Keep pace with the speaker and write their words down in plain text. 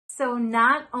So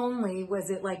not only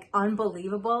was it like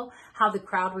unbelievable how the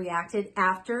crowd reacted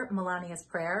after Melania's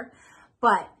prayer,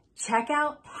 but check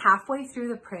out halfway through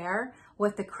the prayer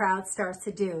what the crowd starts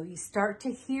to do. You start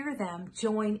to hear them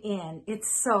join in.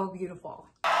 It's so beautiful.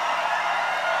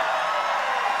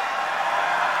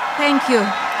 Thank you.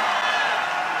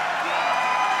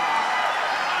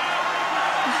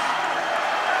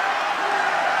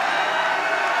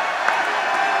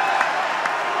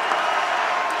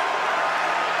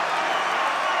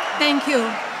 Thank you.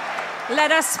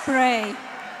 Let us pray.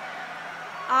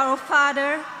 Our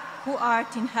Father, who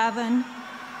art in heaven,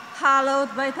 hallowed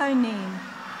be thy name.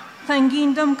 Thy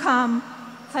kingdom come,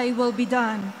 thy will be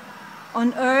done,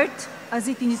 on earth as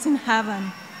it is in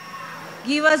heaven.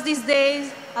 Give us this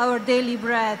day our daily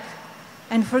bread,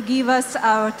 and forgive us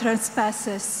our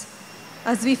trespasses,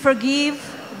 as we forgive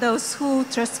those who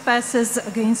trespass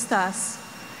against us.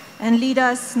 And lead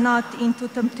us not into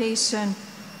temptation,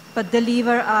 but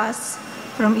deliver us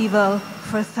from evil.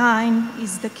 For thine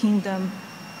is the kingdom,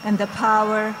 and the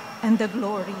power, and the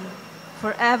glory,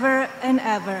 forever and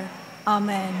ever.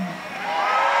 Amen.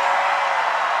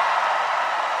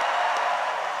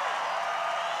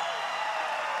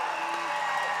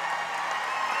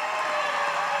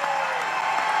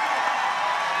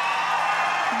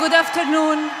 Good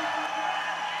afternoon.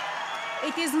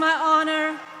 It is my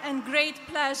honor and great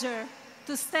pleasure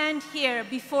to stand here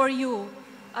before you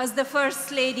as the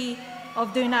First Lady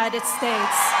of the United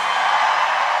States.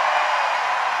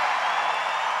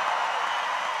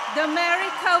 The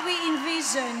America we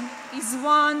envision is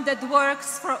one that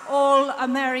works for all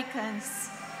Americans,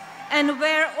 and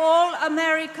where all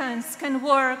Americans can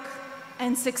work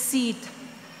and succeed.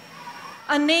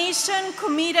 A nation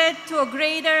committed to a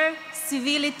greater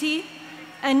civility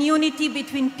and unity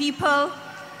between people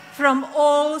from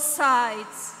all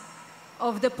sides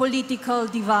of the political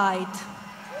divide.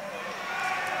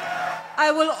 I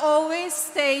will always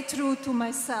stay true to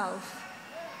myself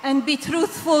and be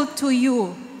truthful to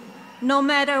you, no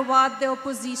matter what the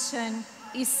opposition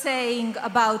is saying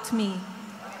about me.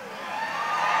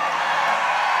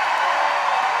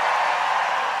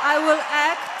 I will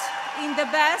act in the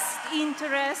best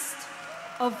interest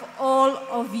of all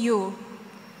of you.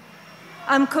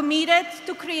 I'm committed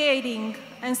to creating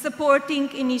and supporting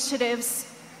initiatives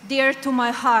dear to my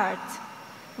heart,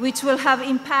 which will have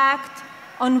impact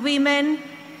on women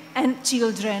and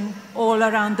children all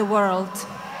around the world.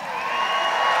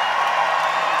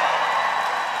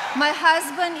 My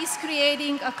husband is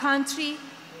creating a country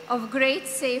of great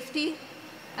safety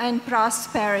and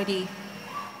prosperity.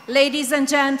 Ladies and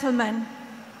gentlemen,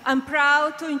 I'm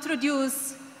proud to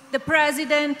introduce the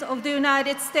President of the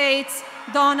United States,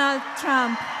 Donald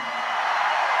Trump.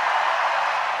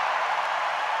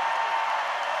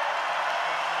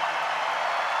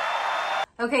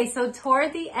 Okay, so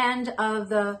toward the end of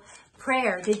the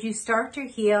prayer, did you start to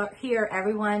hear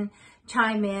everyone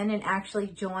chime in and actually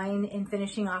join in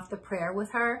finishing off the prayer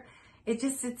with her? It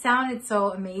sounded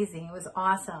so amazing. It was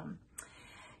awesome.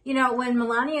 You know, when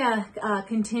Melania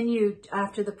continued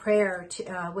after the prayer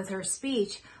with her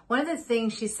speech, one of the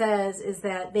things she says is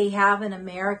that they have an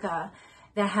America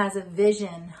that has a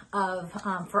vision of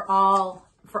for all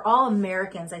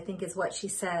Americans, I think is what she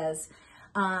says,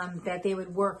 that they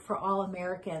would work for all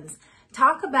Americans.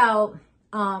 Talk about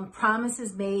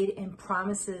promises made and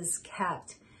promises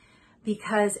kept,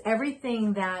 because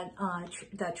everything that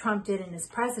that Trump did in his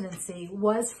presidency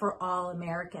was for all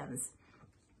Americans.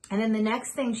 And then the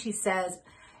next thing she says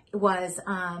was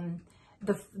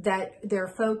that their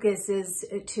focus is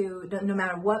to, no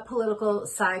matter what political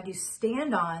side you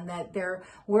stand on, that their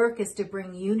work is to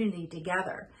bring unity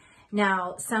together.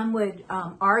 Now, some would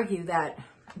argue that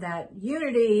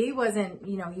unity, he wasn't,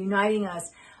 uniting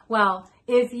us. Well,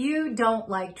 if you don't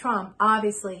like Trump,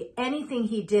 obviously anything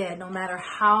he did, no matter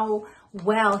how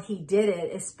well he did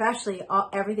it, especially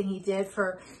everything he did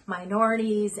for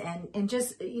minorities and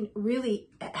just really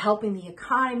helping the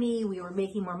economy, we were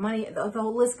making more money, the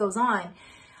whole list goes on.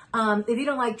 If you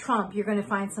don't like Trump, you're going to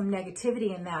find some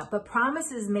negativity in that. But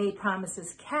promises made,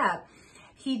 promises kept.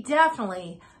 He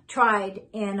definitely tried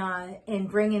in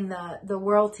bringing the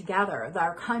world together,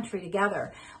 our country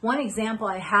together. One example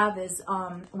I have is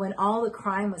when all the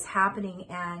crime was happening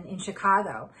in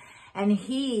Chicago, and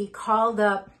he called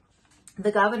up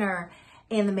the governor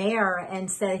and the mayor and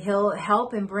said he'll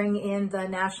help and bring in the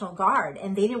National Guard,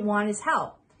 and they didn't want his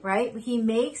help, right? He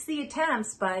makes the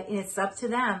attempts, but it's up to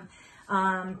them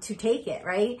to take it,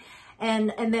 right?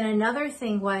 And then another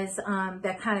thing was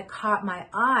that kind of caught my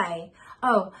eye.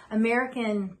 Oh,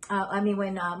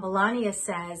 when Melania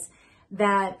says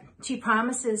that she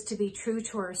promises to be true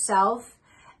to herself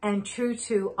and true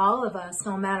to all of us,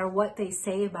 no matter what they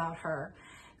say about her.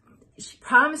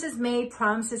 Promises made,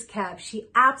 promises kept. She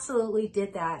absolutely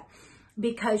did that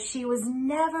because she was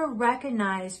never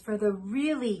recognized for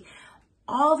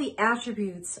all the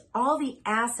attributes, all the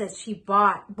assets she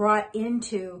brought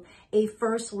into a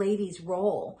first lady's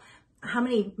role. How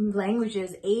many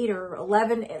languages, 8 or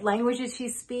 11 languages she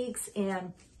speaks,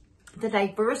 and the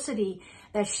diversity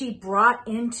that she brought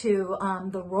into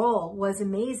the role was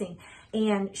amazing.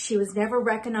 And she was never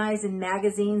recognized in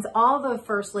magazines. All the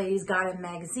first ladies got in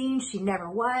magazines. She never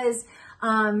was.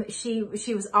 She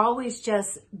was always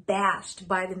just bashed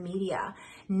by the media,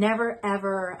 never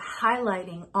ever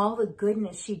highlighting all the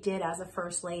goodness she did as a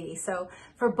first lady. So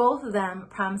for both of them,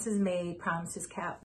 promises made, promises kept.